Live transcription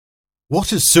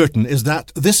What is certain is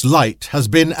that this light has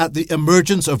been at the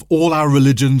emergence of all our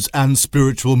religions and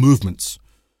spiritual movements.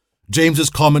 James's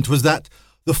comment was that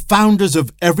the founders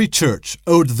of every church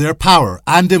owed their power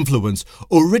and influence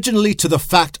originally to the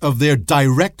fact of their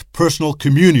direct personal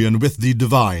communion with the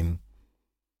divine.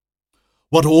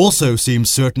 What also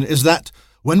seems certain is that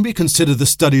when we consider the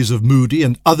studies of Moody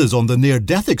and others on the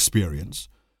near-death experience,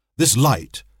 this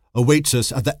light awaits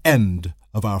us at the end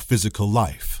of our physical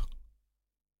life.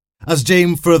 As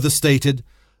James further stated,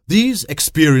 these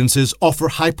experiences offer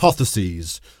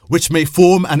hypotheses which may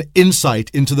form an insight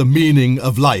into the meaning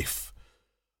of life.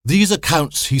 These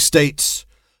accounts, he states,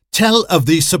 tell of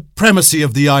the supremacy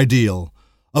of the ideal,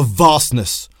 of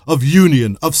vastness, of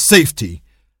union, of safety,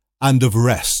 and of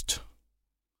rest.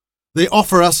 They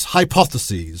offer us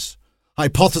hypotheses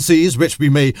which we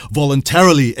may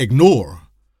voluntarily ignore,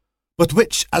 but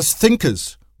which, as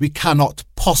thinkers, we cannot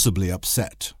possibly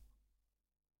upset.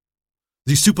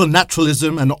 The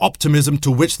supernaturalism and optimism to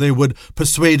which they would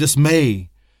persuade us may,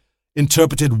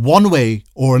 interpreted one way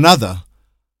or another,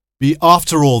 be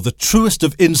after all the truest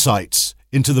of insights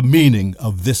into the meaning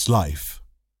of this life.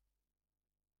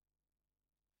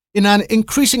 In an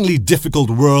increasingly difficult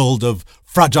world of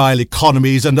fragile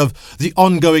economies and of the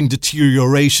ongoing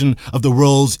deterioration of the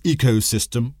world's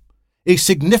ecosystem, a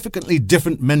significantly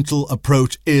different mental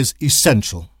approach is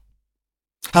essential.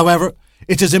 However,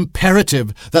 it is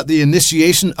imperative that the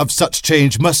initiation of such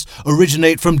change must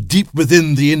originate from deep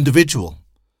within the individual.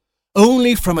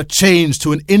 Only from a change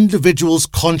to an individual's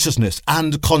consciousness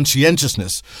and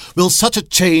conscientiousness will such a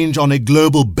change on a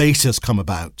global basis come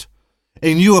about.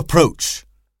 A new approach,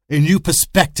 a new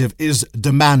perspective is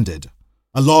demanded,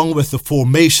 along with the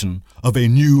formation of a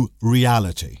new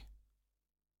reality.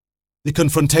 The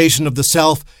confrontation of the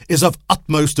self is of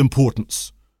utmost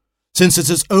importance, since it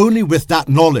is only with that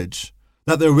knowledge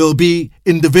that there will be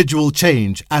individual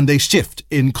change and a shift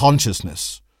in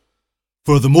consciousness.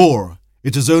 Furthermore,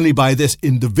 it is only by this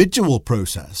individual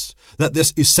process that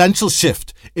this essential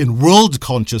shift in world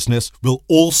consciousness will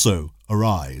also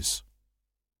arise.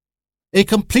 A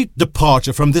complete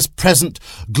departure from this present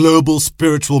global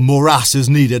spiritual morass is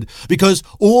needed because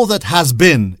all that has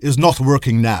been is not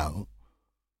working now,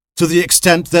 to the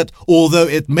extent that although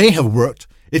it may have worked,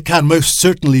 it can most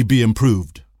certainly be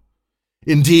improved.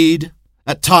 Indeed,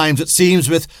 at times it seems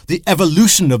with the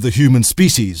evolution of the human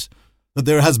species that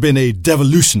there has been a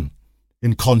devolution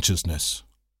in consciousness.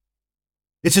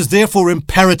 It is therefore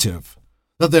imperative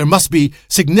that there must be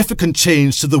significant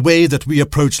change to the way that we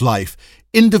approach life,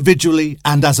 individually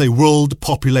and as a world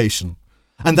population,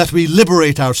 and that we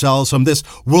liberate ourselves from this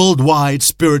worldwide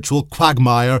spiritual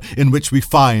quagmire in which we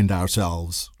find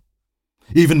ourselves.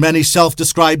 Even many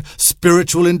self-described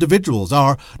spiritual individuals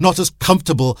are not as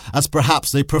comfortable as perhaps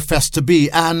they profess to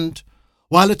be, and,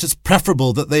 while it is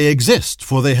preferable that they exist,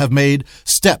 for they have made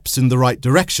steps in the right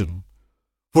direction,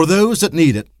 for those that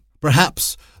need it,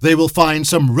 perhaps they will find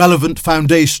some relevant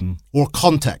foundation or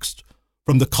context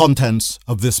from the contents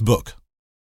of this book.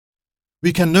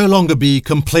 We can no longer be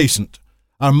complacent,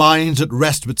 our minds at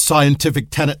rest with scientific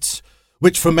tenets,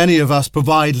 which for many of us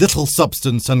provide little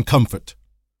substance and comfort.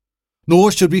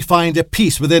 Nor should we find a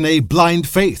peace within a blind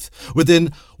faith,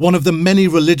 within one of the many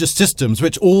religious systems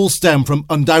which all stem from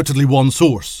undoubtedly one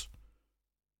source.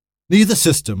 Neither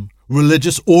system,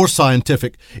 religious or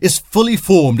scientific, is fully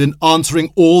formed in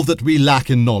answering all that we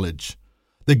lack in knowledge.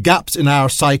 The gaps in our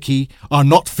psyche are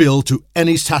not filled to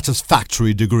any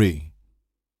satisfactory degree.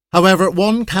 However,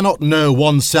 one cannot know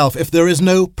oneself if there is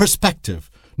no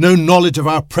perspective, no knowledge of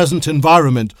our present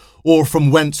environment or from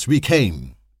whence we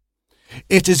came.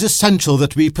 It is essential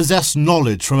that we possess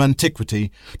knowledge from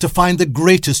antiquity to find the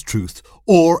greatest truth,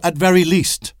 or, at very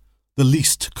least, the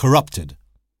least corrupted.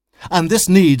 And this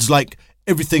needs, like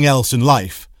everything else in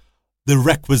life, the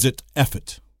requisite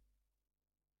effort.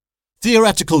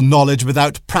 Theoretical knowledge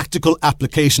without practical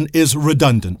application is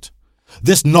redundant.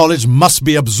 This knowledge must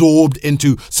be absorbed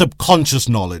into subconscious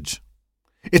knowledge.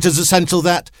 It is essential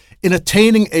that, in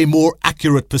attaining a more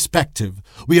accurate perspective,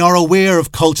 we are aware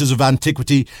of cultures of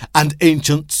antiquity and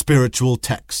ancient spiritual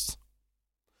texts.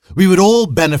 We would all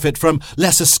benefit from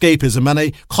less escapism and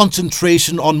a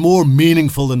concentration on more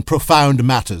meaningful and profound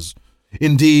matters.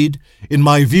 Indeed, in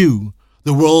my view,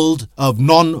 the world of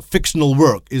non-fictional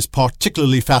work is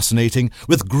particularly fascinating,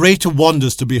 with greater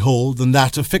wonders to behold than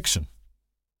that of fiction.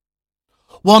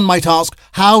 One might ask,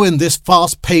 how in this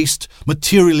fast-paced,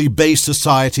 materially based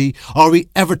society are we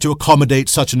ever to accommodate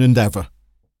such an endeavour?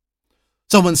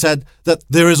 Someone said that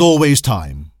there is always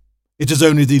time. It is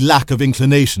only the lack of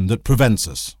inclination that prevents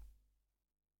us.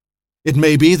 It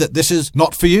may be that this is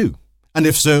not for you, and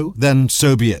if so, then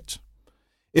so be it.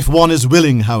 If one is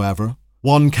willing, however,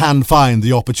 one can find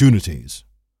the opportunities.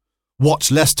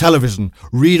 Watch less television,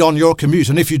 read on your commute,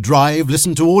 and if you drive,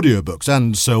 listen to audiobooks,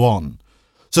 and so on.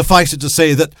 Suffice it to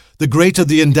say that the greater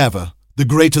the endeavour, the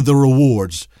greater the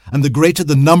rewards, and the greater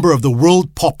the number of the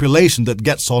world population that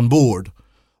gets on board,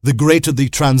 the greater the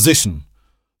transition,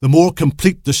 the more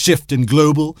complete the shift in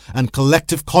global and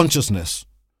collective consciousness,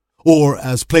 or,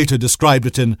 as Plato described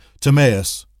it in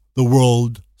Timaeus, the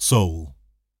world soul.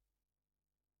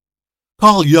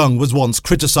 Carl Jung was once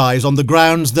criticised on the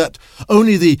grounds that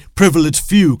only the privileged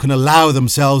few can allow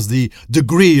themselves the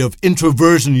degree of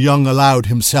introversion Jung allowed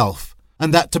himself,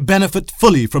 and that to benefit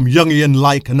fully from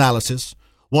Jungian-like analysis,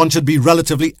 one should be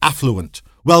relatively affluent,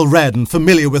 well-read and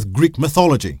familiar with Greek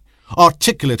mythology,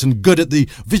 articulate and good at the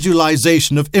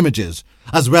visualization of images,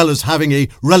 as well as having a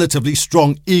relatively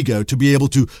strong ego to be able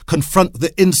to confront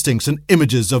the instincts and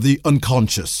images of the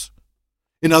unconscious.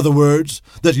 In other words,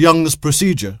 that Jung's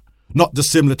procedure, not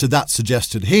dissimilar to that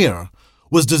suggested here,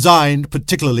 was designed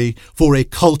particularly for a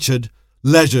cultured,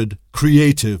 leisured,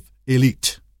 creative elite.